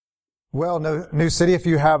Well, New City, if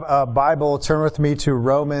you have a Bible, turn with me to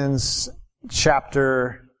Romans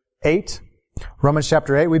chapter 8. Romans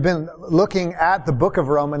chapter 8. We've been looking at the book of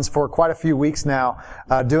Romans for quite a few weeks now,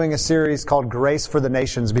 doing a series called Grace for the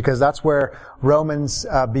Nations, because that's where Romans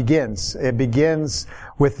begins. It begins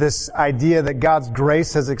with this idea that God's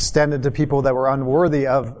grace has extended to people that were unworthy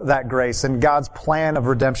of that grace, and God's plan of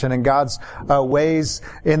redemption, and God's ways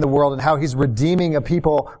in the world, and how He's redeeming a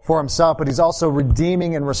people for Himself, but He's also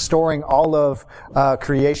redeeming and restoring all of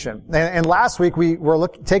creation. And last week we were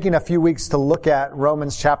taking a few weeks to look at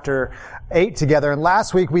Romans chapter 8 together. And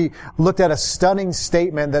last week we looked at a stunning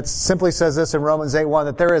statement that simply says this in Romans 8:1,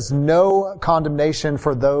 that there is no condemnation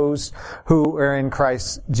for those who are in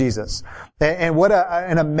Christ Jesus. And what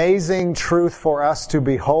an amazing truth for us to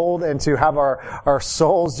behold and to have our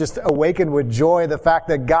souls just awakened with joy. The fact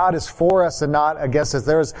that God is for us and not against us.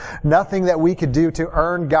 There is nothing that we could do to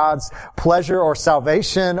earn God's pleasure or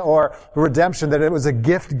salvation or redemption, that it was a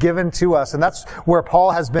gift given to us. And that's where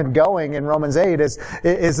Paul has been going in Romans 8 is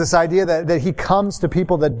this idea that he comes to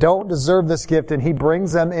people that don't deserve this gift and he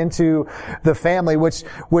brings them into the family, which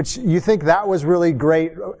you think that was really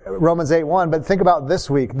great, Romans 8:1. But think about this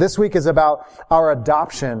week. This week is about our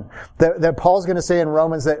adoption. That Paul's going to say in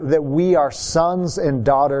Romans that we are sons and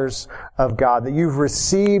daughters of God, that you've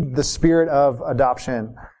received the spirit of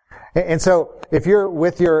adoption. And so if you're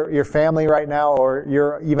with your family right now, or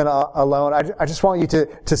you're even alone, I just want you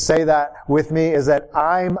to say that with me, is that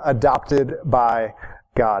I'm adopted by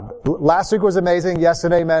God. Last week was amazing. Yes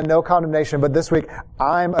and amen. No condemnation. But this week,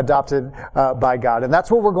 I'm adopted by God. And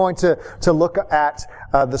that's what we're going to look at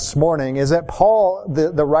this morning, is that Paul,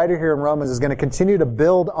 the writer here in Romans, is going to continue to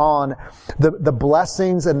build on the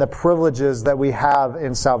blessings and the privileges that we have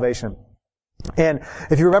in salvation. And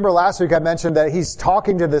if you remember last week, I mentioned that he's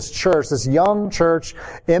talking to this church, this young church,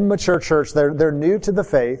 immature church. They're new to the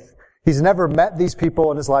faith. He's never met these people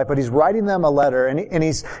in his life, but he's writing them a letter, and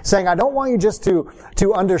he's saying, I don't want you just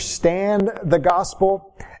to understand the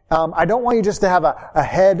gospel. I don't want you just to have a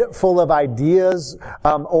head full of ideas,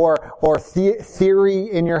 or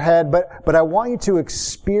theory in your head, but I want you to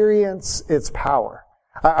experience its power.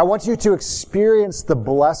 I want you to experience the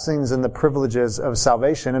blessings and the privileges of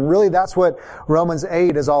salvation. And really that's what Romans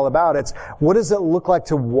 8 is all about. It's what does it look like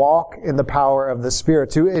to walk in the power of the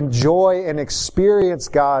Spirit, to enjoy and experience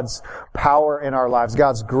God's power in our lives,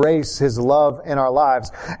 God's grace, His love in our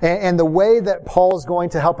lives. And the way that Paul is going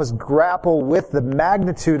to help us grapple with the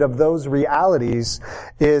magnitude of those realities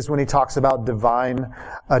is when he talks about divine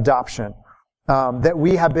adoption. That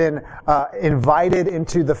we have been invited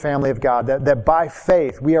into the family of God, that by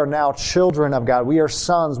faith we are now children of God. We are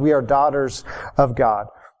sons, we are daughters of God.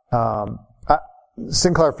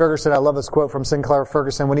 Sinclair Ferguson, I love this quote from Sinclair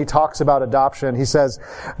Ferguson. When he talks about adoption, he says,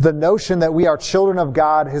 the notion that we are children of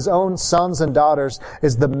God, His own sons and daughters,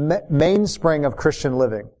 is the mainspring of Christian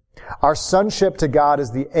living. Our sonship to God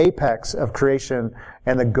is the apex of creation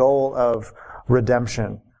and the goal of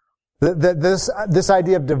redemption. This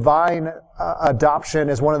idea of divine adoption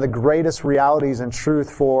is one of the greatest realities and truth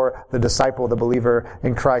for the disciple, the believer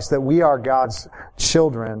in Christ, that we are God's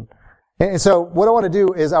children. And so what I want to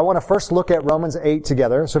do is I want to first look at Romans 8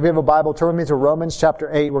 together. So if you have a Bible, turn with me to Romans chapter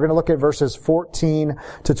 8. We're going to look at verses 14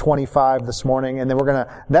 to 25 this morning, and then we're going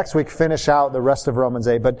to next week finish out the rest of Romans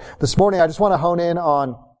 8. But this morning I just want to hone in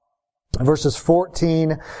on verses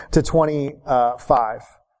 14 to 25.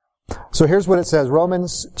 So here's what it says,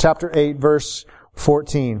 Romans chapter 8, verse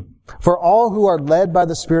 14. For all who are led by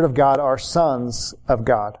the Spirit of God are sons of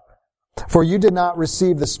God. For you did not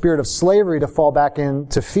receive the spirit of slavery to fall back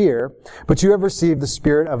into fear, but you have received the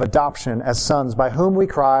spirit of adoption as sons, by whom we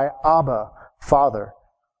cry, Abba, Father.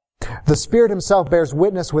 The Spirit Himself bears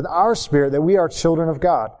witness with our spirit that we are children of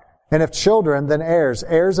God. And if children, then heirs,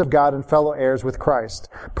 heirs of God and fellow heirs with Christ,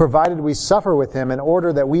 provided we suffer with Him in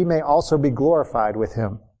order that we may also be glorified with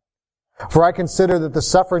Him. For I consider that the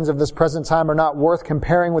sufferings of this present time are not worth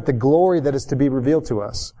comparing with the glory that is to be revealed to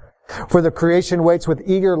us. For the creation waits with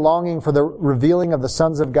eager longing for the revealing of the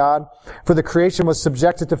sons of God. For the creation was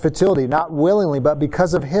subjected to futility, not willingly, but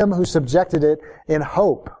because of Him who subjected it in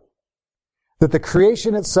hope, that the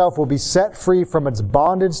creation itself will be set free from its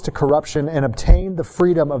bondage to corruption and obtain the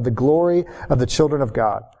freedom of the glory of the children of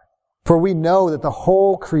God. For we know that the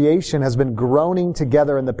whole creation has been groaning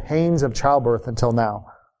together in the pains of childbirth until now.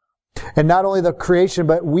 And not only the creation,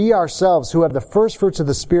 but we ourselves who have the first fruits of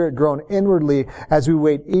the Spirit groan inwardly as we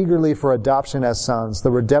wait eagerly for adoption as sons, the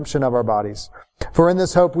redemption of our bodies. For in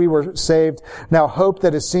this hope we were saved. Now hope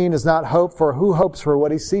that is seen is not hope, for who hopes for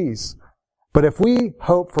what he sees? But if we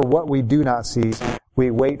hope for what we do not see, we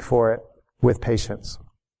wait for it with patience.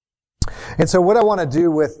 And so what I want to do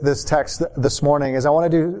with this text this morning is I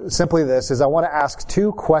want to do simply this, is I want to ask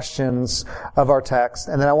two questions of our text,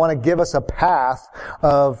 and then I want to give us a path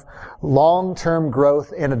of long-term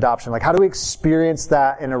growth in adoption. Like, how do we experience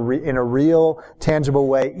that in a real, tangible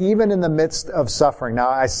way, even in the midst of suffering? Now,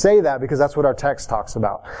 I say that because that's what our text talks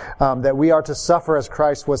about, that we are to suffer as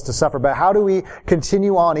Christ was to suffer. But how do we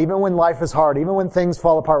continue on, even when life is hard, even when things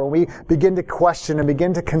fall apart, when we begin to question and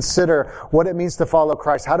begin to consider what it means to follow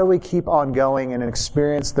Christ? How do we keep on going and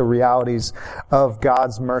experience the realities of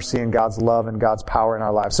God's mercy and God's love and God's power in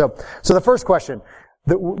our lives? So the first question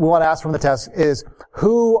that we want to ask from the text is,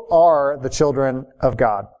 who are the children of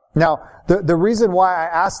God? Now, the reason why I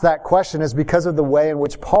ask that question is because of the way in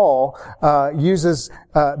which Paul uses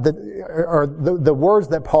the words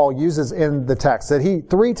that Paul uses in the text. That he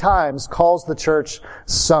 3 times calls the church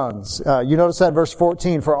sons. You notice that verse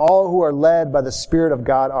 14, for all who are led by the Spirit of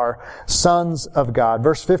God are sons of God.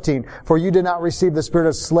 Verse 15, for you did not receive the spirit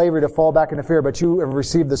of slavery to fall back into fear, but you have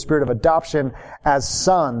received the spirit of adoption as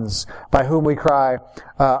sons, by whom we cry,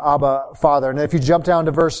 Abba, Father. And if you jump down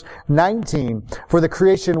to verse 19, for the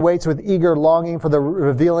creation waits with eager longing for the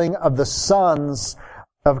revealing of the sons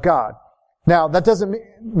of God. Now, that doesn't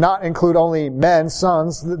not include only men,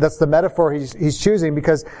 sons. That's the metaphor he's choosing,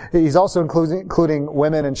 because he's also including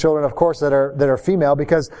women and children, of course, that are female,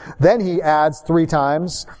 because then he adds 3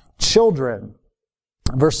 times children.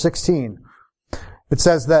 Verse 16. It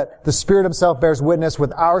says that the Spirit himself bears witness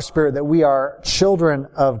with our spirit that we are children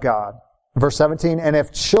of God. Verse 17, and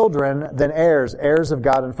if children, then heirs, heirs of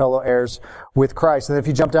God and fellow heirs with Christ. And if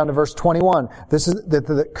you jump down to verse 21, this is that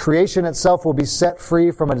the creation itself will be set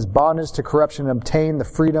free from its bondage to corruption and obtain the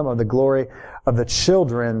freedom of the glory of the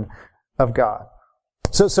children of God.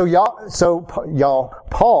 So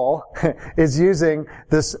Paul is using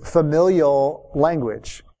this familial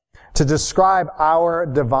language to describe our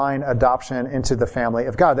divine adoption into the family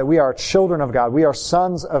of God, that we are children of God. We are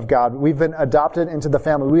sons of God. We've been adopted into the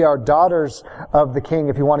family. We are daughters of the King,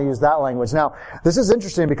 if you want to use that language. Now, this is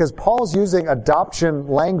interesting because Paul's using adoption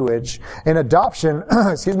language, and adoption,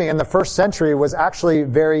 in the first century was actually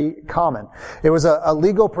very common. It was a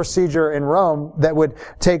legal procedure in Rome that would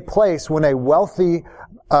take place when a wealthy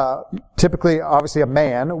typically, obviously, a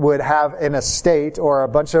man would have an estate or a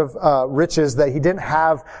bunch of riches that he didn't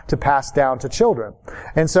have to pass down to children.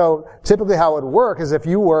 And so, typically how it would work is if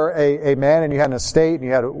you were a man and you had an estate and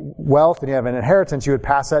you had wealth and you have an inheritance, you would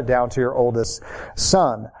pass that down to your oldest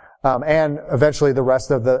son. And eventually the rest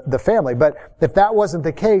of the family. But if that wasn't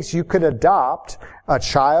the case, you could adopt a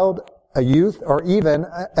child, a youth, or even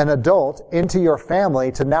an adult into your family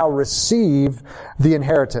to now receive the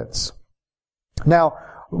inheritance. Now,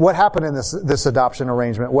 what happened in this adoption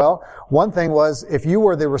arrangement? Well, one thing was, if you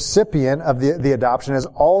were the recipient of the adoption, is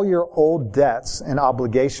all your old debts and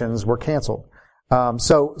obligations were canceled.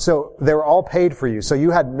 So they were all paid for you. So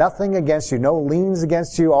you had nothing against you, no liens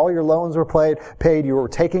against you. All your loans were paid. You were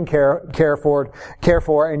taken care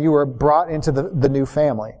for, and you were brought into the new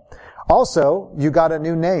family. Also, you got a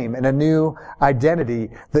new name and a new identity,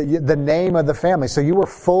 the name of the family. So you were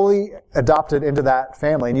fully adopted into that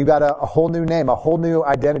family, and you got a whole new name, a whole new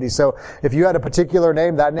identity. So if you had a particular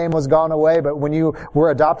name, that name was gone away, but when you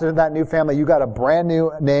were adopted into that new family, you got a brand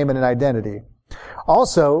new name and an identity.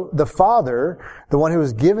 Also, the father, the one who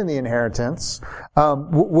was given the inheritance,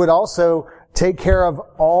 would also take care of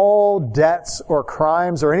all debts or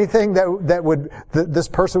crimes or anything that this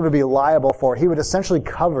person would be liable for. He would essentially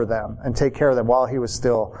cover them and take care of them while he was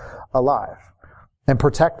still alive and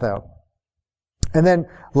protect them. And then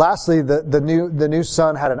lastly, the new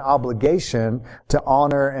son had an obligation to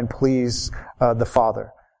honor and please the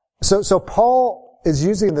father. So Paul is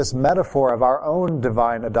using this metaphor of our own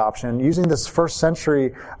divine adoption, using this first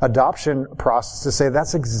century adoption process to say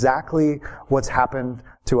that's exactly what's happened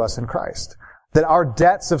to us in Christ. That our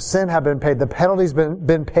debts of sin have been paid. The penalty's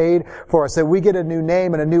been paid for us. That we get a new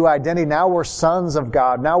name and a new identity. Now we're sons of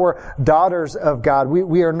God. Now we're daughters of God.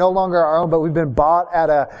 We are no longer our own, but we've been bought at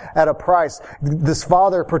a price. This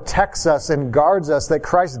Father protects us and guards us. That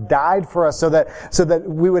Christ died for us so that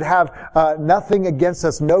we would have nothing against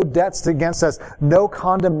us, no debts against us, no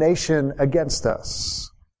condemnation against us.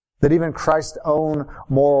 That even Christ's own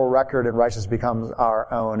moral record and righteousness becomes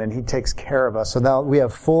our own, and He takes care of us. So now we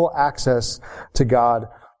have full access to God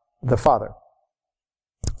the Father.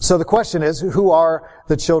 So the question is, who are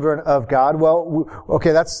the children of God? Well,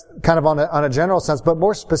 okay, that's kind of on a general sense, but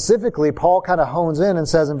more specifically, Paul kind of hones in and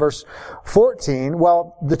says in verse 14,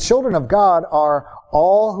 well, the children of God are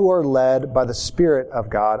all who are led by the Spirit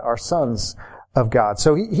of God, are sons of God.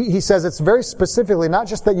 So he says it's very specifically not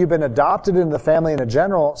just that you've been adopted into the family in a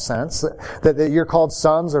general sense, that you're called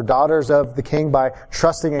sons or daughters of the King by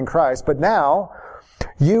trusting in Christ, but now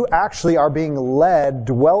you actually are being led,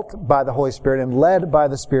 dwelt by the Holy Spirit and led by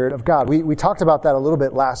the Spirit of God. We talked about that a little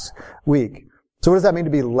bit last week. So what does that mean to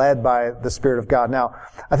be led by the Spirit of God? Now,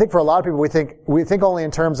 I think for a lot of people, we think only in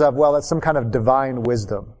terms of, well, it's some kind of divine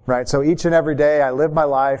wisdom, right? So each and every day I live my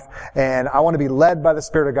life and I want to be led by the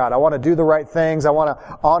Spirit of God. I want to do the right things. I want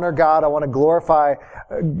to honor God. I want to glorify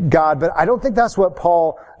God. But I don't think that's what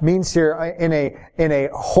Paul means here in a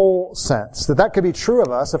whole sense. That could be true of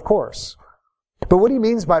us, of course. But what he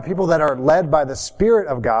means by people that are led by the Spirit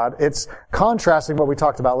of God, it's contrasting what we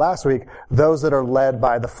talked about last week, those that are led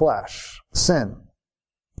by the flesh, sin.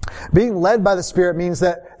 Being led by the Spirit means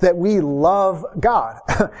that we love God,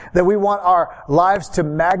 that we want our lives to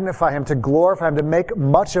magnify Him, to glorify Him, to make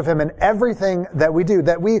much of Him in everything that we do,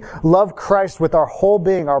 that we love Christ with our whole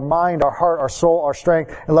being, our mind, our heart, our soul, our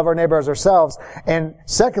strength, and love our neighbor as ourselves. And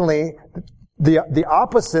secondly, the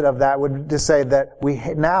opposite of that would be to say that we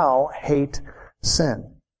now hate sin.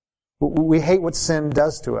 We hate what sin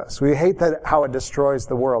does to us. We hate how it destroys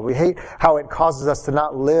the world. We hate how it causes us to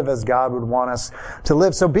not live as God would want us to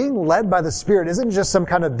live. So being led by the Spirit isn't just some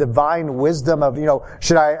kind of divine wisdom of,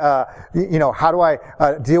 should I, how do I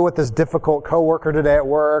deal with this difficult coworker today at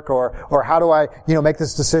work, or how do I, make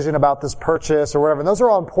this decision about this purchase or whatever. And those are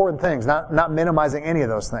all important things, not minimizing any of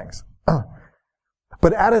those things.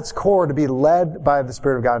 But at its core, to be led by the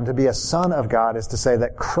Spirit of God and to be a son of God is to say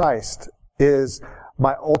that Christ is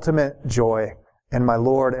my ultimate joy and my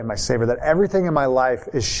Lord and my Savior, that everything in my life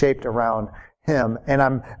is shaped around Him. And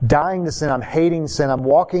I'm dying to sin. I'm hating sin. I'm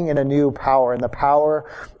walking in a new power, in the power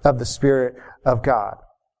of the Spirit of God.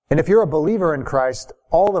 And if you're a believer in Christ,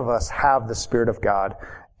 all of us have the Spirit of God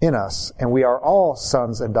in us. And we are all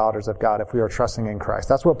sons and daughters of God if we are trusting in Christ.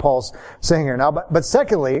 That's what Paul's saying here. Now, but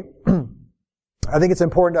secondly, I think it's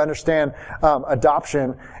important to understand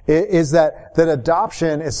adoption is that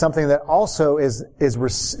adoption is something that also is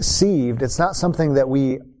received. It's not something that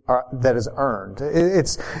that is earned.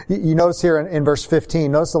 You notice here in verse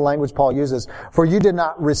 15, notice the language Paul uses. For you did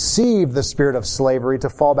not receive the spirit of slavery to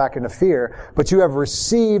fall back into fear, but you have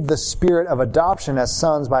received the spirit of adoption as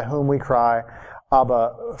sons by whom we cry,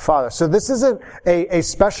 Abba, Father. So this isn't a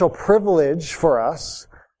special privilege for us,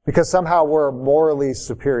 because somehow we're morally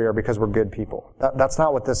superior because we're good people. That's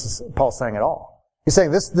not what Paul's saying at all. He's saying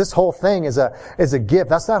this whole thing is a gift.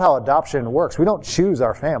 That's not how adoption works. We don't choose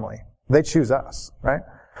our family. They choose us, right?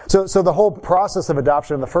 So the whole process of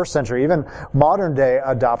adoption in the first century, even modern day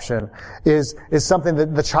adoption, is something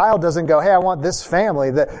that the child doesn't go, hey, I want this family.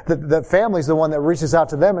 The family's the one that reaches out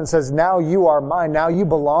to them and says, now you are mine. Now you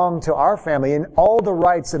belong to our family. And all the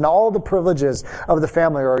rights and all the privileges of the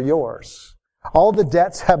family are yours. All the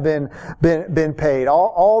debts have been paid.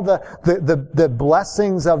 All the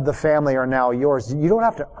blessings of the family are now yours. You don't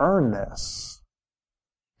have to earn this.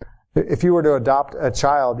 If you were to adopt a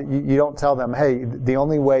child, you don't tell them, hey, the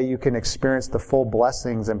only way you can experience the full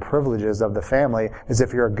blessings and privileges of the family is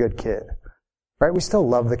if you're a good kid. Right? We still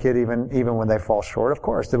love the kid even when they fall short, of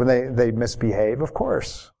course. When they misbehave, of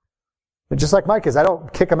course. Just like my kids, I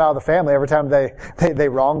don't kick them out of the family every time they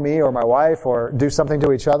wrong me or my wife or do something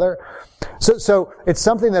to each other. So it's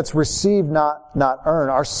something that's received, not earned.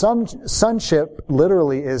 Our sonship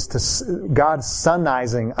literally is to God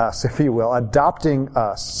sonizing us, if you will, adopting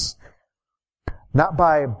us. Not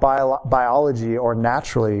by biology or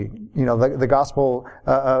naturally. The Gospel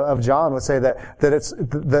of John would say that it's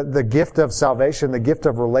the gift of salvation, the gift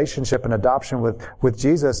of relationship and adoption with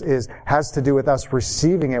Jesus has to do with us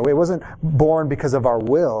receiving it. It wasn't born because of our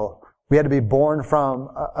will. We had to be born from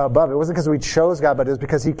above. It wasn't because we chose God, but it was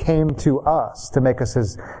because He came to us to make us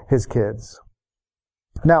His kids.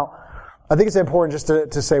 Now, I think it's important just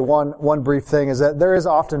to say one brief thing is that there is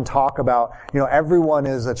often talk about, everyone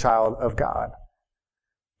is a child of God.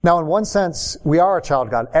 Now, in one sense, we are a child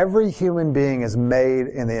of God. Every human being is made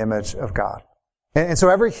in the image of God. And so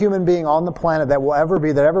every human being on the planet that will ever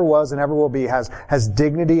be, that ever was and ever will be, has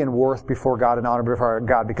dignity and worth before God and honor before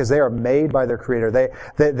God because they are made by their Creator.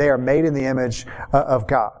 They are made in the image of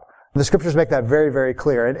God. The Scriptures make that very, very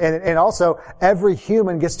clear. And also, every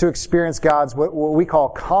human gets to experience God's, what we call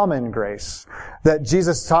common grace. That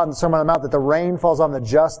Jesus taught in the Sermon on the Mount that the rain falls on the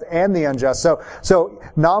just and the unjust. So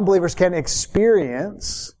non-believers can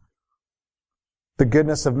experience the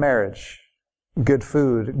goodness of marriage, good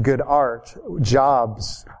food, good art,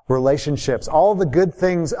 jobs, relationships, all the good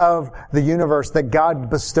things of the universe that God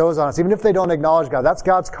bestows on us, even if they don't acknowledge God. That's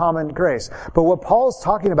God's common grace. But what Paul's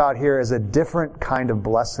talking about here is a different kind of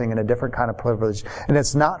blessing and a different kind of privilege, and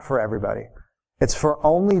it's not for everybody. It's for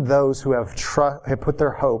only those who have put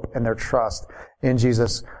their hope and their trust in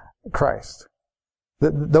Jesus Christ.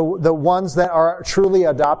 The ones that are truly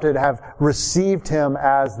adopted have received Him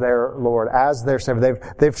as their Lord, as their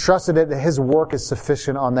Savior. They've trusted that His work is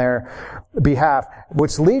sufficient on their behalf,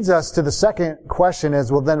 which leads us to the second question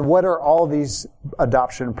is, well, then what are all these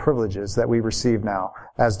adoption privileges that we receive now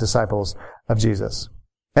as disciples of Jesus?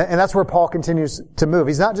 And that's where Paul continues to move.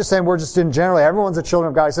 He's not just saying we're just in generally, everyone's a children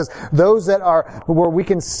of God. He says those that are, where we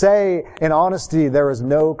can say in honesty, there is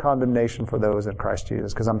no condemnation for those in Christ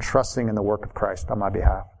Jesus, because I'm trusting in the work of Christ on my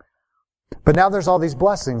behalf. But now there's all these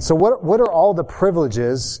blessings. So what are all the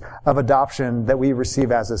privileges of adoption that we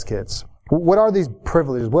receive as His kids? What are these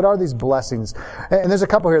privileges? What are these blessings? And there's a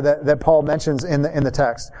couple here that Paul mentions in the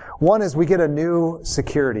text. One is we get a new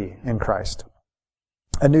security in Christ.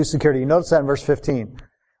 A new security. You notice that in verse 15.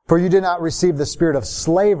 For you did not receive the spirit of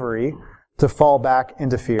slavery to fall back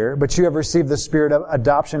into fear, but you have received the spirit of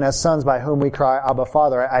adoption as sons by whom we cry, Abba,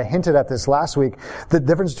 Father. I hinted at this last week, the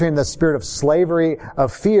difference between the spirit of slavery,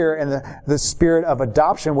 of fear, and the spirit of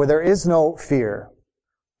adoption where there is no fear.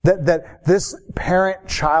 That this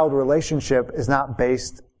parent-child relationship is not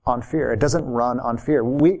based on fear. It doesn't run on fear.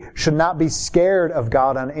 We should not be scared of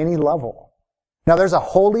God on any level. Now there's a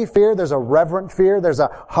holy fear, there's a reverent fear, there's a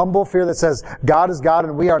humble fear that says God is God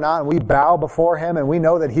and we are not, and we bow before Him and we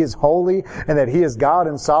know that He is holy and that He is God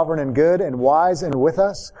and sovereign and good and wise and with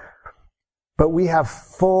us. But we have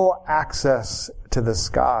full access to this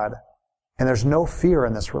God, and there's no fear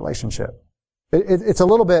in this relationship. It's a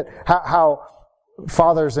little bit how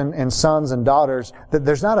fathers and sons and daughters, that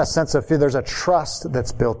there's not a sense of fear, there's a trust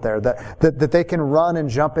that's built there, that they can run and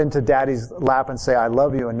jump into daddy's lap and say, I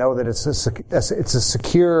love you, and know that it's a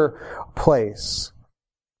secure place.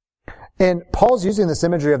 And Paul's using this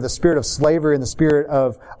imagery of the spirit of slavery and the spirit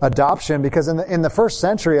of adoption because in the first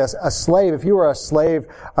century, a slave, if you were a slave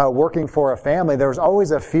working for a family, there was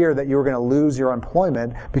always a fear that you were going to lose your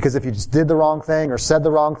employment because if you just did the wrong thing or said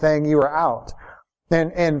the wrong thing, you were out.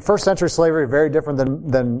 And first century slavery, very different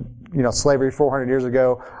than slavery 400 years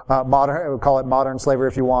ago. Modern, we call it modern slavery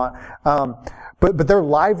if you want. But their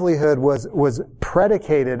livelihood was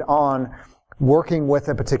predicated on working with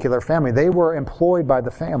a particular family. They were employed by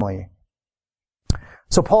the family.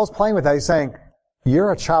 So Paul's playing with that. He's saying,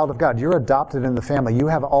 you're a child of God. You're adopted in the family. You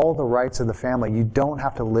have all the rights of the family. You don't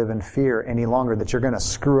have to live in fear any longer that you're going to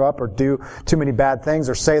screw up or do too many bad things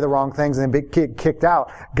or say the wrong things and then be kicked out.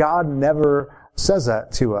 God never says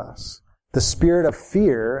that to us. The spirit of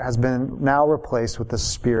fear has been now replaced with the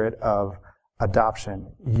spirit of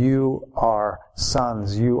adoption. You are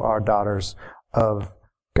sons. You are daughters of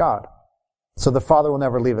God. So the Father will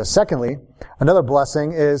never leave us. Secondly, another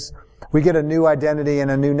blessing is we get a new identity and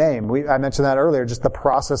a new name. I mentioned that earlier, just the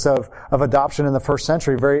process of adoption in the first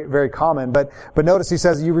century, very, very common. But notice he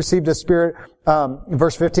says, you received a spirit,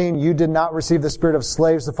 verse 15, you did not receive the spirit of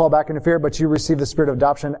slaves to fall back into fear, but you received the spirit of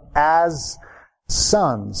adoption as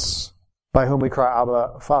sons by whom we cry,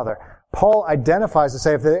 Abba, Father. Paul identifies to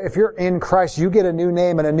say, if you're in Christ, you get a new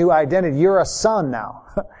name and a new identity. You're a son now.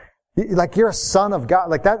 Like you're a son of God.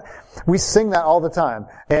 Like that, we sing that all the time.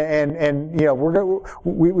 And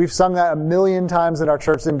we've sung that a million times in our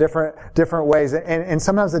church in different ways. And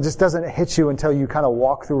sometimes it just doesn't hit you until you kind of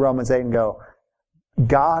walk through Romans 8 and go,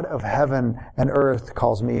 God of heaven and earth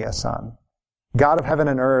calls me a son. God of heaven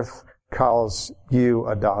and earth calls you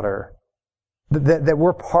a daughter. That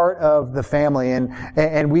we're part of the family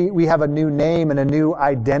and we have a new name and a new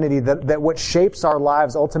identity that what shapes our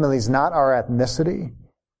lives ultimately is not our ethnicity.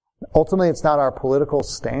 Ultimately, it's not our political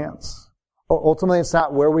stance. Ultimately, it's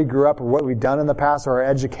not where we grew up or what we've done in the past or our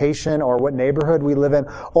education or what neighborhood we live in.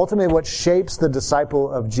 Ultimately, what shapes the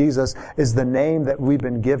disciple of Jesus is the name that we've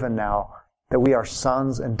been given now, that we are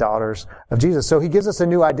sons and daughters of Jesus. So He gives us a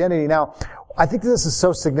new identity. Now, I think this is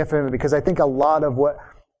so significant because I think a lot of what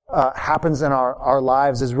happens in our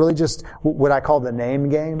lives is really just what I call the name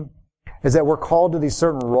game. Is that we're called to these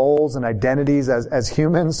certain roles and identities as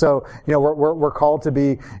humans. So, we're called to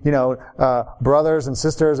be, brothers and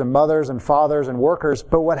sisters and mothers and fathers and workers.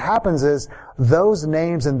 But what happens is those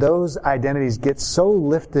names and those identities get so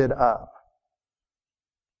lifted up.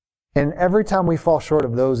 And every time we fall short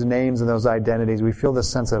of those names and those identities, we feel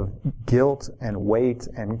this sense of guilt and weight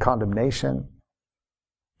and condemnation.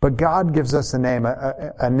 But God gives us a name,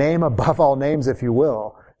 a name above all names, if you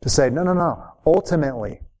will, to say, no.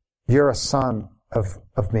 Ultimately, you're a son of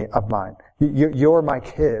mine. You're my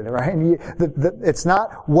kid, right? And it's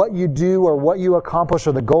not what you do or what you accomplish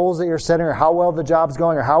or the goals that you're setting or how well the job's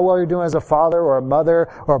going or how well you're doing as a father or a mother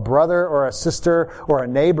or a brother or a sister or a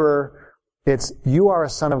neighbor. It's you are a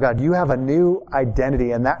son of God. You have a new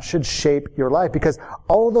identity, and that should shape your life, because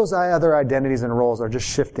all of those other identities and roles are just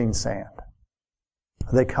shifting sand.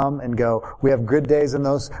 They come and go. We have good days in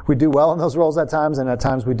those. We do well in those roles at times, and at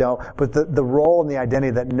times we don't. But the role and the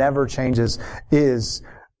identity that never changes is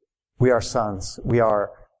we are sons. We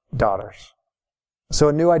are daughters. So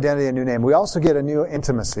a new identity, a new name. We also get a new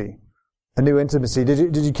intimacy. A new intimacy.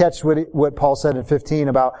 Did you catch what Paul said in 15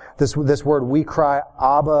 about this word? We cry,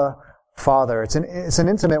 Abba, Father. It's an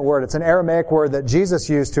intimate word. It's an Aramaic word that Jesus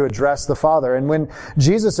used to address the Father. And when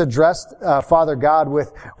Jesus addressed Father God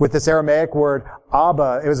with this Aramaic word,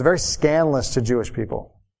 Abba, it was very scandalous to Jewish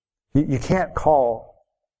people. You can't call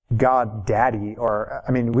God daddy, or,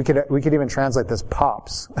 I mean, we could even translate this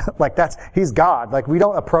pops. Like he's God. Like we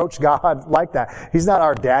don't approach God like that. He's not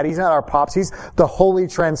our daddy. He's not our pops. He's the holy,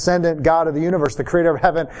 transcendent God of the universe, the creator of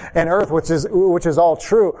heaven and earth, which is all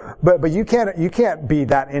true. But you can't be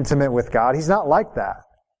that intimate with God. He's not like that.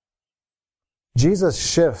 Jesus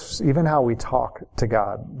shifts even how we talk to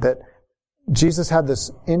God. That Jesus had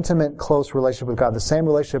this intimate, close relationship with God, the same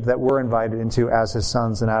relationship that we're invited into as His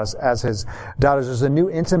sons and as His daughters. There's a new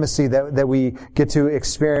intimacy that we get to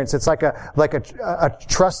experience. It's like a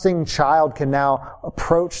trusting child can now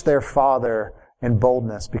approach their father in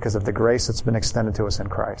boldness because of the grace that's been extended to us in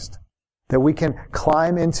Christ. That we can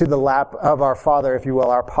climb into the lap of our Father, if you will,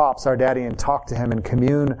 our pops, our daddy, and talk to Him and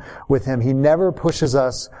commune with Him. He never pushes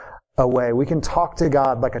us away. We can talk to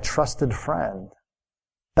God like a trusted friend.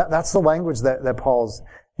 That's the language that Paul's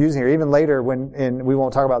using here. Even later, we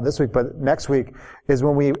won't talk about this week, but next week is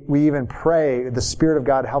when we even pray. The Spirit of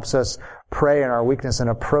God helps us pray in our weakness and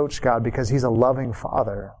approach God because He's a loving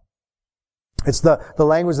Father. It's the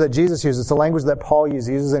language that Jesus uses. It's the language that Paul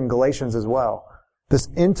uses in Galatians as well. This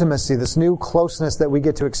intimacy, this new closeness that we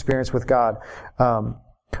get to experience with God.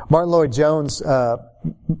 Martin Lloyd-Jones,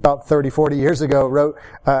 about 30, 40 years ago,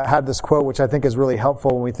 had this quote, which I think is really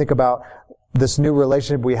helpful when we think about this new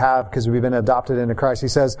relationship we have because we've been adopted into Christ. He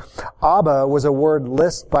says, Abba was a word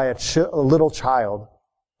lisped by a little child.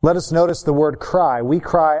 Let us notice the word cry. We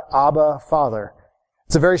cry, Abba, Father.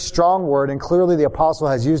 It's a very strong word, and clearly the apostle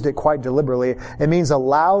has used it quite deliberately. It means a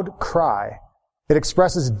loud cry. It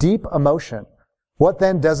expresses deep emotion. What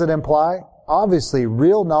then does it imply? Obviously,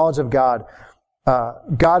 real knowledge of God.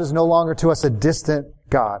 God is no longer to us a distant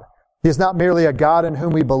God. He is not merely a God in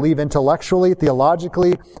whom we believe intellectually,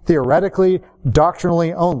 theologically, theoretically,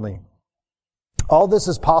 doctrinally only. All this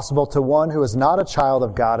is possible to one who is not a child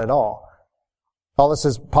of God at all. All this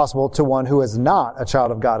is possible to one who is not a child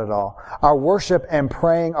of God at all. Our worship and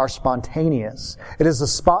praying are spontaneous. It is the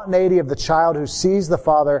spontaneity of the child who sees the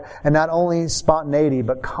Father, and not only spontaneity,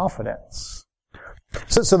 but confidence.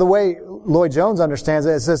 So the way Lloyd-Jones understands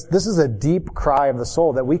it is this is a deep cry of the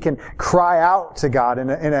soul that we can cry out to God in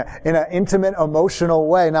an intimate, emotional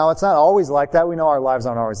way. Now, it's not always like that. We know our lives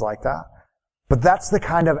aren't always like that. But that's the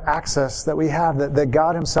kind of access that we have, that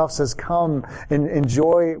God Himself says, come and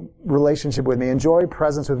enjoy relationship with me, enjoy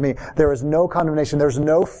presence with me. There is no condemnation. There's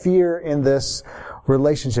no fear in this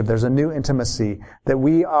relationship. There's a new intimacy that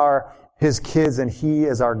we are His kids and He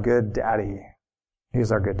is our good daddy. He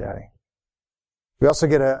is our good daddy. We also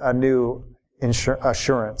get a new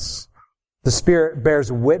assurance. The Spirit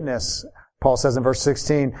bears witness, Paul says in verse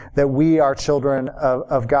 16, that we are children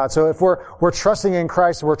of God. So if we're trusting in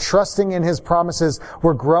Christ, we're trusting in His promises,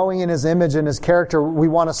 we're growing in His image and His character, we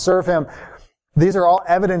want to serve Him, these are all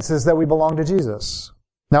evidences that we belong to Jesus.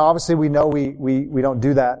 Now, obviously, we know we don't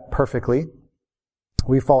do that perfectly.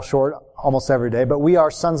 We fall short almost every day, but we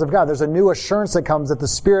are sons of God. There's a new assurance that comes that the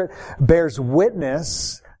Spirit bears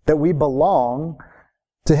witness that we belong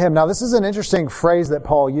to Him. Now, this is an interesting phrase that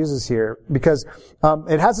Paul uses here because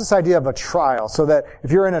it has this idea of a trial. So that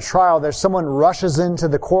if you're in a trial, there's someone rushes into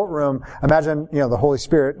the courtroom. Imagine, the Holy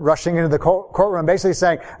Spirit rushing into the courtroom, basically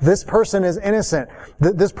saying, "This person is innocent.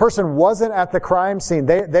 This person wasn't at the crime scene.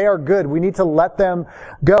 They are good. We need to let them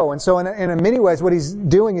go." And so, in many ways, what he's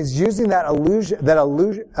doing is using that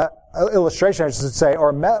illustration, I should say,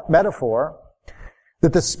 or metaphor,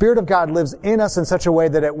 that the Spirit of God lives in us in such a way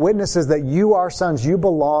that it witnesses that you are sons, you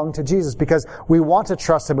belong to Jesus, because we want to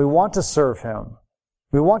trust Him, we want to serve Him,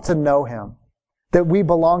 we want to know Him, that we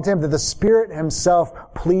belong to Him, that the Spirit Himself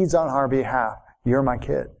pleads on our behalf. You're my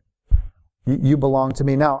kid. You belong to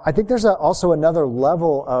me. Now, I think there's also another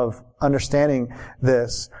level of understanding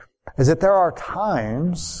this, is that there are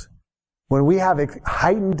times when we have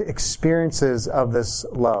heightened experiences of this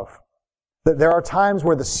love. That there are times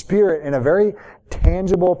where the Spirit, in a very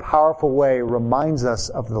tangible, powerful way, reminds us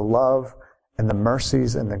of the love and the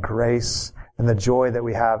mercies and the grace and the joy that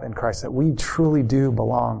we have in Christ, that we truly do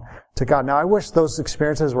belong to God. Now, I wish those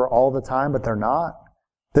experiences were all the time, but they're not.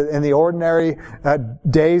 In the ordinary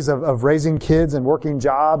days of raising kids and working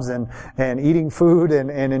jobs and eating food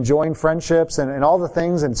and enjoying friendships and all the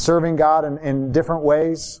things and serving God in different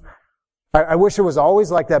ways, I wish it was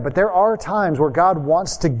always like that. But there are times where God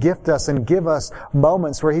wants to gift us and give us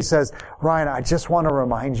moments where He says, Ryan, I just want to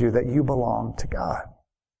remind you that you belong to God.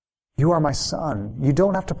 You are my son. You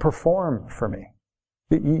don't have to perform for me.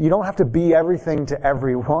 You don't have to be everything to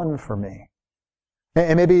everyone for me.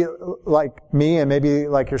 And maybe like me and maybe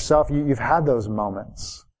like yourself, you've had those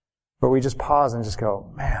moments where we just pause and just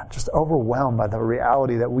go, man, just overwhelmed by the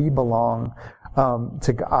reality that we belong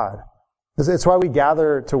to God. It's why we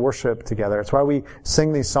gather to worship together. It's why we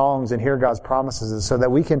sing these songs and hear God's promises, is so that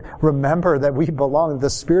we can remember that we belong. The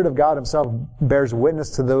Spirit of God Himself bears witness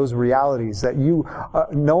to those realities, that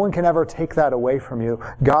no one can ever take that away from you.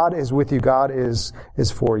 God is with you. God is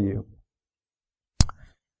for you.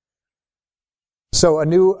 So a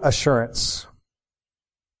new assurance,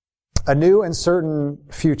 a new and certain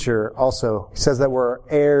future also. He says that we're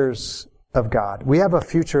heirs of God. We have a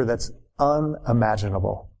future that's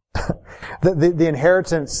unimaginable. The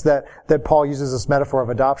inheritance that Paul uses, this metaphor of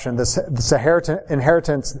adoption, this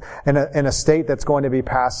inheritance in a state that's going to be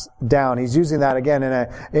passed down. He's using that again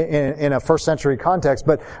in a first century context.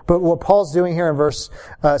 But what Paul's doing here in verse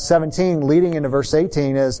 17, leading into verse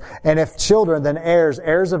 18, is, and if children, then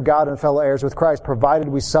heirs of God and fellow heirs with Christ, provided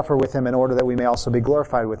we suffer with Him in order that we may also be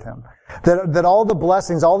glorified with Him. That all the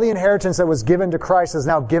blessings, all the inheritance that was given to Christ is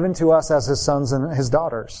now given to us as His sons and His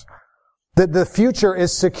daughters. That the future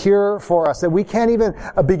is secure for us, that we can't even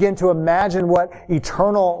begin to imagine what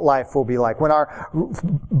eternal life will be like when our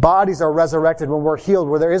bodies are resurrected, when we're healed,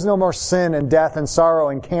 where there is no more sin and death and sorrow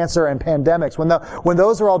and cancer and pandemics. When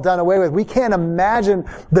those are all done away with, we can't imagine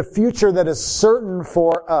the future that is certain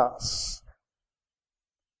for us.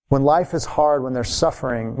 When life is hard, when there's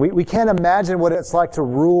suffering, we can't imagine what it's like to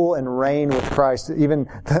rule and reign with Christ. Even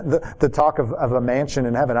the talk of a mansion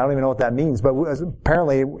in heaven, I don't even know what that means, but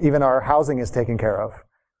apparently even our housing is taken care of.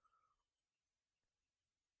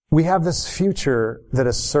 We have this future that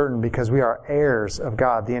is certain because we are heirs of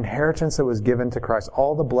God. The inheritance that was given to Christ,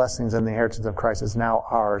 all the blessings and the inheritance of Christ is now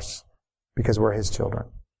ours because we're His children.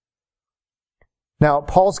 Now,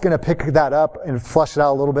 Paul's going to pick that up and flesh it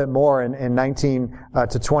out a little bit more in 19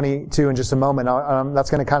 to 22 in just a moment.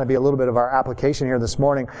 That's going to kind of be a little bit of our application here this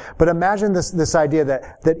morning. But imagine this idea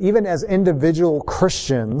that even as individual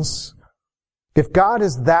Christians, if God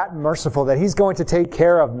is that merciful that He's going to take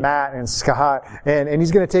care of Matt and Scott and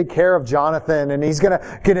He's going to take care of Jonathan and He's going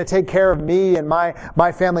to take care of me and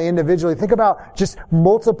my family individually, think about just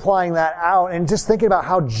multiplying that out and just thinking about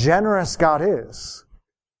how generous God is.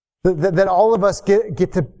 That all of us get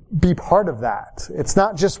to be part of that. It's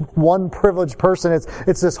not just one privileged person.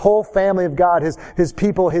 It's this whole family of God, His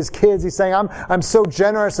people, His kids. He's saying, I'm so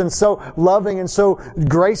generous and so loving and so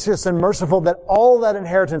gracious and merciful that all that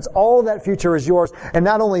inheritance, all that future is yours. And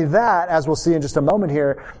not only that, as we'll see in just a moment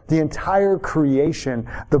here, the entire creation,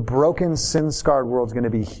 the broken, sin-scarred world is going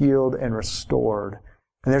to be healed and restored.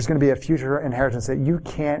 And there's going to be a future inheritance that you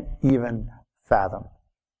can't even fathom.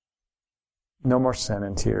 No more sin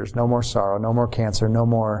and tears, no more sorrow, no more cancer, no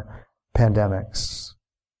more pandemics.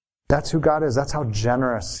 That's who God is. That's how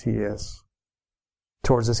generous He is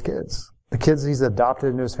towards His kids. The kids He's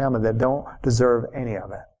adopted into His family that don't deserve any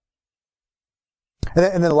of it.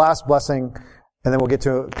 And then the last blessing, and then we'll get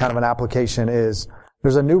to kind of an application, is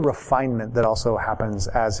there's a new refinement that also happens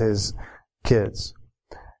as His kids.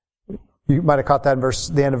 You might have caught that in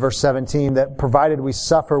the end of verse 17, that provided we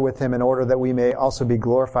suffer with Him in order that we may also be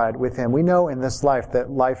glorified with Him. We know in this life that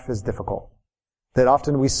life is difficult. That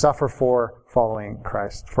often we suffer for following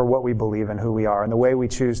Christ, for what we believe and who we are, and the way we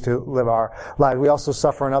choose to live our lives. We also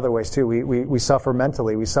suffer in other ways too. We suffer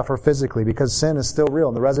mentally, we suffer physically, because sin is still real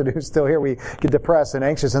and the residue is still here. We get depressed and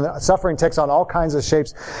anxious, and the suffering takes on all kinds of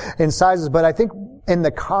shapes and sizes. But I think in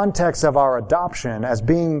the context of our adoption as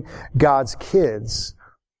being God's kids,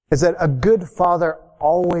 is that a good father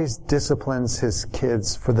always disciplines his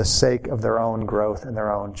kids for the sake of their own growth and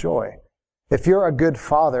their own joy. If you're a good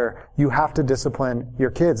father, you have to discipline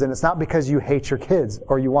your kids. And it's not because you hate your kids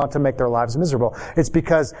or you want to make their lives miserable. It's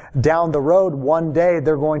because down the road, one day,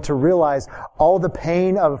 they're going to realize all the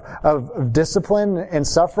pain of discipline and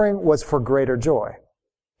suffering was for greater joy.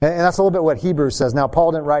 And that's a little bit what Hebrews says. Now,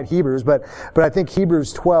 Paul didn't write Hebrews, but I think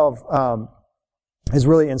Hebrews 12, is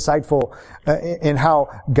really insightful in how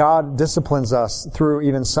God disciplines us through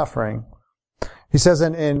even suffering. He says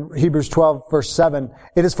in Hebrews 12, verse 7,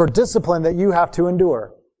 "It is for discipline that you have to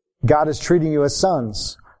endure. God is treating you as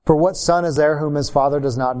sons. For what son is there whom his father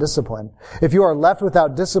does not discipline? If you are left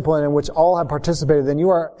without discipline in which all have participated, then you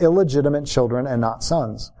are illegitimate children and not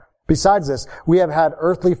sons. Besides this, we have had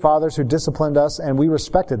earthly fathers who disciplined us, and we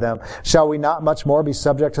respected them. Shall we not much more be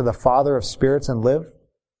subject to the Father of spirits and live?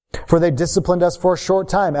 For they disciplined us for a short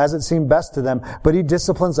time, as it seemed best to them, but he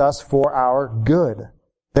disciplines us for our good,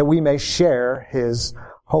 that we may share his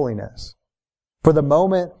holiness. For the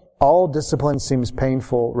moment, all discipline seems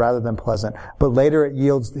painful rather than pleasant, but later it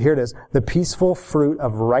yields, here it is, the peaceful fruit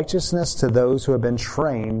of righteousness to those who have been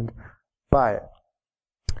trained by it.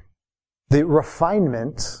 The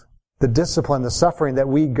refinement, the discipline, the suffering that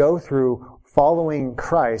we go through following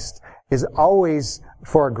Christ is always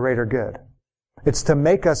for a greater good. It's to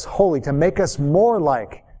make us holy, to make us more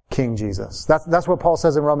like King Jesus. That's what Paul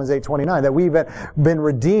says in Romans 8:29, that we've been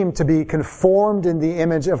redeemed to be conformed in the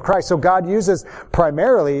image of Christ. So God uses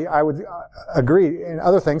primarily, I would agree, in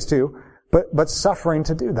other things too, but suffering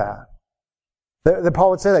to do that. The Paul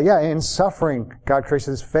would say that, yeah, in suffering, God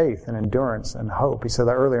creates faith and endurance and hope. He said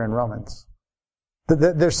that earlier in Romans.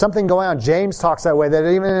 There's something going on. James talks that way, that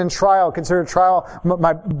even in trial, consider trial,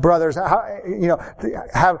 my brothers, have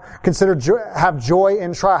joy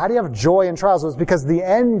in trial. How do you have joy in trials? It's because the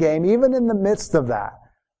end game, even in the midst of that,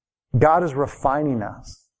 God is refining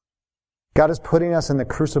us. God is putting us in the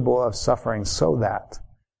crucible of suffering so that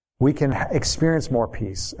we can experience more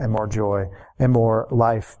peace and more joy and more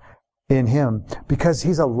life in him, because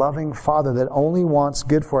he's a loving Father that only wants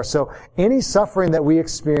good for us. So any suffering that we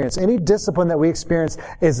experience, any discipline that we experience,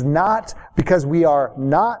 is not because we are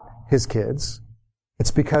not his kids.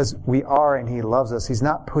 It's because we are, and he loves us. He's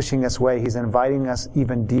not pushing us away. He's inviting us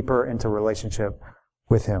even deeper into relationship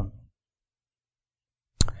with him.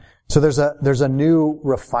 So there's a new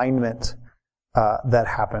refinement that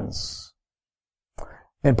happens.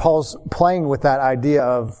 And Paul's playing with that idea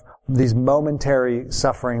of these momentary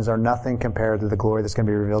sufferings are nothing compared to the glory that's going to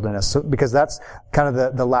be revealed in us. So, because that's kind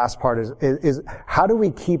of the last part is how do we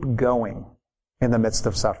keep going in the midst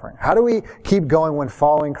of suffering? How do we keep going when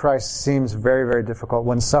following Christ seems very, very difficult?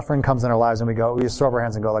 When suffering comes in our lives and we just throw up our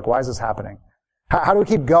hands and go like, why is this happening? How do we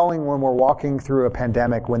keep going when we're walking through a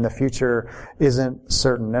pandemic, when the future isn't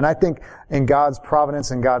certain? And I think in God's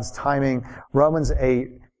providence and God's timing, Romans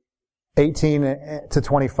 8:18 to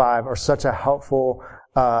 25 are such a helpful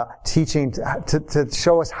teaching to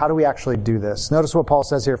show us how do we actually do this. Notice what Paul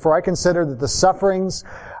says here. For I consider that the sufferings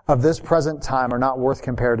of this present time are not worth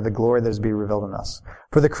compared to the glory that is to be revealed in us.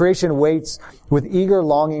 For the creation waits with eager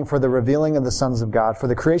longing for the revealing of the sons of God. For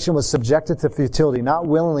the creation was subjected to futility, not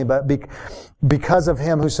willingly, but because of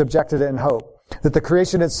him who subjected it in hope, that the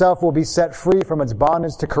creation itself will be set free from its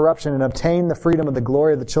bondage to corruption and obtain the freedom of the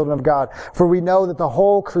glory of the children of God. For we know that the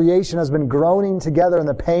whole creation has been groaning together in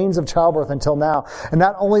the pains of childbirth until now. And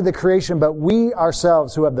not only the creation, but we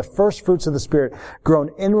ourselves who have the first fruits of the Spirit groan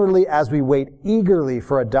inwardly as we wait eagerly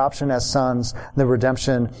for adoption as sons, the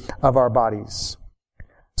redemption of our bodies.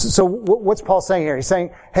 So what's Paul saying here? He's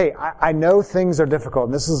saying, hey, I know things are difficult.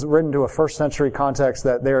 And this is written to a first century context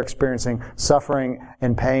that they're experiencing suffering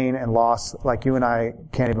and pain and loss like you and I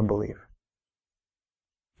can't even believe.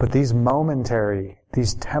 But these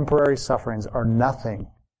temporary sufferings are nothing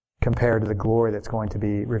compared to the glory that's going to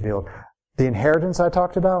be revealed. The inheritance I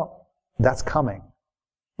talked about, that's coming.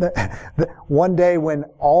 One day when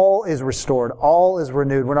all is restored, all is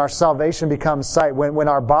renewed, when our salvation becomes sight, when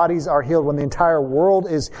our bodies are healed, when the entire world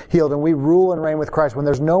is healed and we rule and reign with Christ, when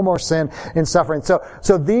there's no more sin and suffering.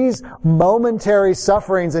 So these momentary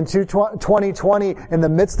sufferings in 2020 in the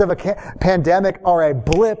midst of a pandemic are a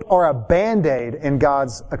blip or a Band-Aid in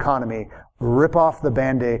God's economy. Rip off the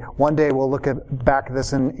Band-Aid. One day we'll look back at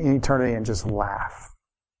this in eternity and just laugh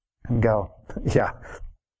and go, yeah,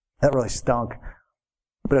 that really stunk.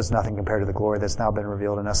 But it's nothing compared to the glory that's now been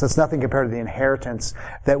revealed in us. It's nothing compared to the inheritance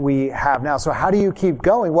that we have now. So how do you keep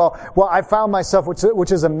going? Well, I found myself,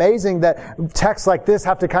 which is amazing that texts like this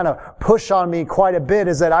have to kind of push on me quite a bit,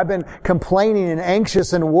 is that I've been complaining and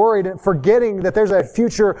anxious and worried and forgetting that there's a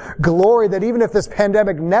future glory, that even if this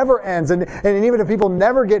pandemic never ends and even if people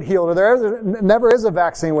never get healed or there never is a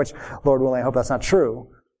vaccine, which, Lord willing, I hope that's not true,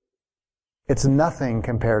 it's nothing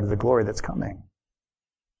compared to the glory that's coming.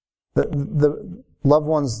 The loved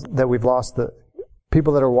ones that we've lost, the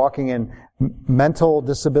people that are walking in mental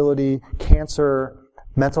disability, cancer,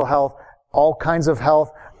 mental health, all kinds of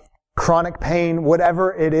health, chronic pain,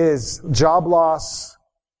 whatever it is, job loss,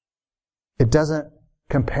 it doesn't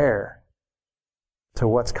compare to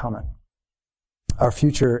what's coming. Our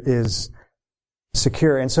future is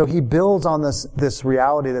secure. And so he builds on this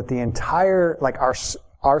reality that the entire,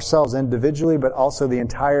 ourselves individually, but also the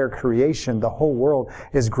entire creation, the whole world,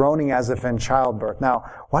 is groaning as if in childbirth. Now,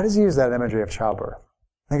 why does he use that imagery of childbirth?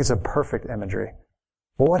 I think it's a perfect imagery.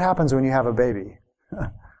 Well, what happens when you have a baby?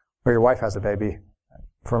 Or your wife has a baby,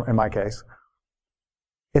 in my case.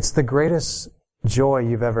 It's the greatest joy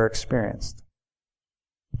you've ever experienced.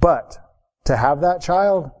 But to have that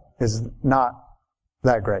child is not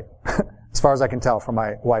that great, as far as I can tell from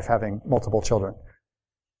my wife having multiple children.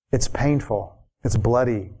 It's painful. It's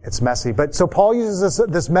bloody. It's messy. But so Paul uses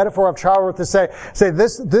this metaphor of childbirth to say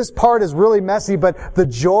this part is really messy, but the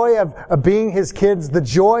joy of being his kids, the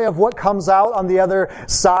joy of what comes out on the other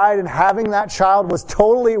side and having that child was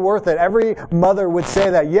totally worth it. Every mother would say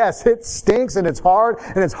that. Yes, it stinks and it's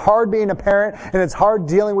hard being a parent and it's hard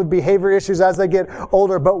dealing with behavior issues as they get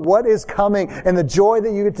older. But what is coming and the joy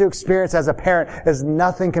that you get to experience as a parent is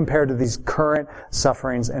nothing compared to these current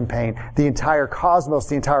sufferings and pain. The entire cosmos,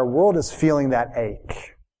 the entire world is feeling that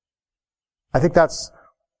ache. I think that's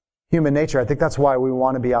human nature. I think that's why we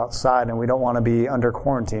want to be outside and we don't want to be under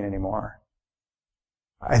quarantine anymore.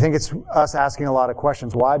 I think it's us asking a lot of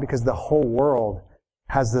questions. Why? Because the whole world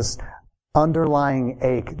has this underlying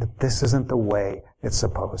ache that this isn't the way it's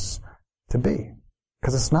supposed to be.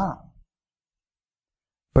 Because it's not.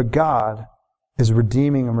 But God is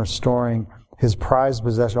redeeming and restoring his prized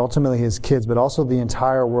possession, ultimately his kids, but also the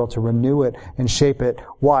entire world, to renew it and shape it.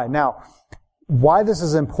 Why? Now, why this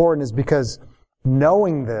is important is because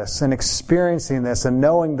knowing this and experiencing this and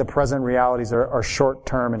knowing the present realities are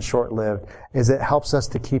short-term and short-lived is it helps us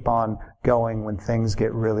to keep on going when things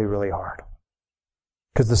get really, really hard.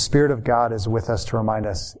 Because the Spirit of God is with us to remind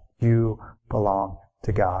us, you belong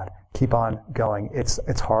to God. Keep on going. It's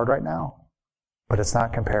hard right now, but it's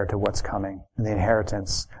not compared to what's coming and the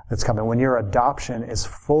inheritance that's coming. When your adoption is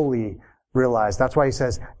fully realized, that's why he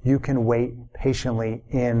says you can wait patiently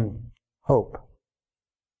in hope.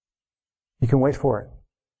 You can wait for it.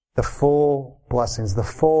 The full blessings, the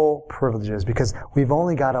full privileges, because we've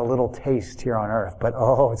only got a little taste here on earth, but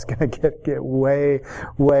it's going to get way,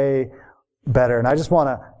 way better. And I just want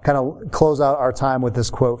to kind of close out our time with this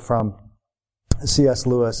quote from C.S.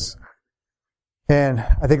 Lewis. And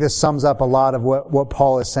I think this sums up a lot of what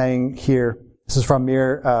Paul is saying here. This is from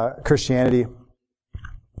Mere Christianity.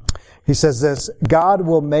 He says this: God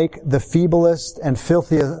will make the feeblest and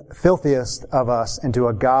filthiest of us into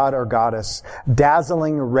a god or goddess,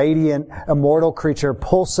 dazzling, radiant, immortal creature,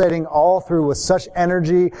 pulsating all through with such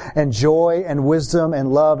energy and joy and wisdom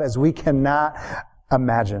and love as we cannot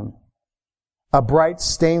imagine. A bright,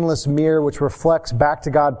 stainless mirror which reflects back to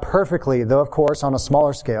God perfectly, though of course on a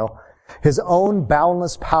smaller scale, his own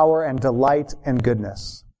boundless power and delight and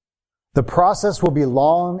goodness. The process will be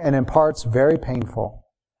long and in parts very painful.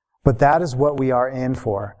 But that is what we are in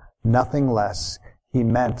for, nothing less. He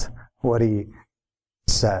meant what he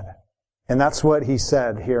said. And that's what he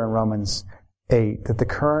said here in Romans 8, that the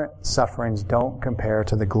current sufferings don't compare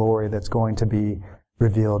to the glory that's going to be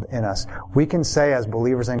revealed in us. We can say as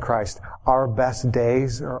believers in Christ, our best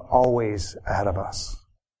days are always ahead of us.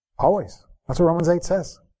 Always. That's what Romans 8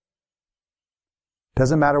 says.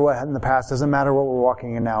 Doesn't matter what happened in the past, doesn't matter what we're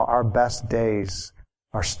walking in now, our best days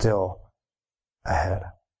are still ahead.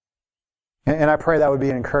 And I pray that would be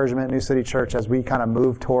an encouragement at New City Church as we kind of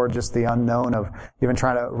move toward just the unknown of even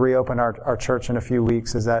trying to reopen our church in a few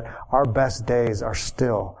weeks, is that our best days are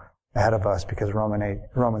still ahead of us because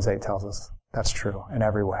Romans 8 tells us that's true in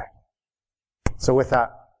every way. So with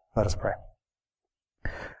that, let us pray.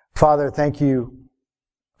 Father, thank you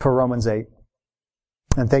for Romans 8.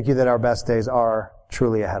 And thank you that our best days are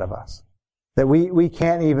truly ahead of us. That we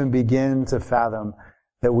can't even begin to fathom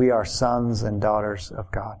that we are sons and daughters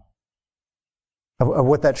of God. Of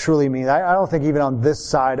what that truly means. I don't think even on this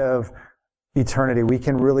side of eternity we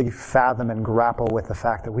can really fathom and grapple with the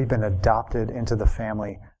fact that we've been adopted into the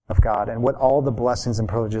family of God and what all the blessings and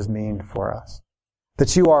privileges mean for us.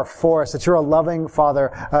 That you are for us, that you're a loving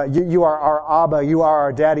Father. You are our Abba, you are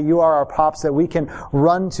our Daddy, you are our Pops that we can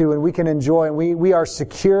run to and we can enjoy, and we are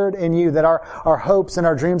secured in you, that our hopes and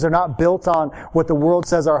our dreams are not built on what the world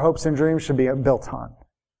says our hopes and dreams should be built on.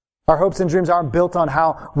 Our hopes and dreams aren't built on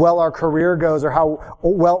how well our career goes or how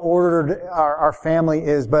well ordered our family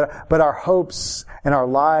is, but our hopes and our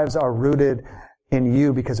lives are rooted in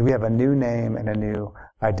you because we have a new name and a new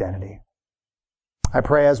identity. I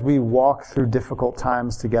pray as we walk through difficult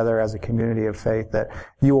times together as a community of faith that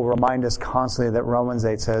you will remind us constantly that Romans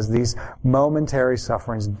 8 says these momentary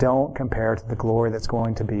sufferings don't compare to the glory that's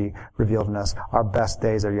going to be revealed in us. Our best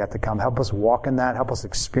days are yet to come. Help us walk in that. Help us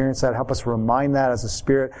experience that. Help us remind that as the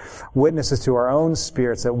Spirit witnesses to our own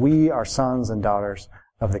spirits that we are sons and daughters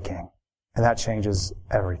of the King. And that changes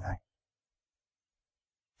everything.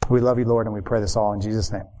 We love you, Lord, and we pray this all in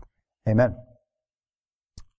Jesus' name. Amen.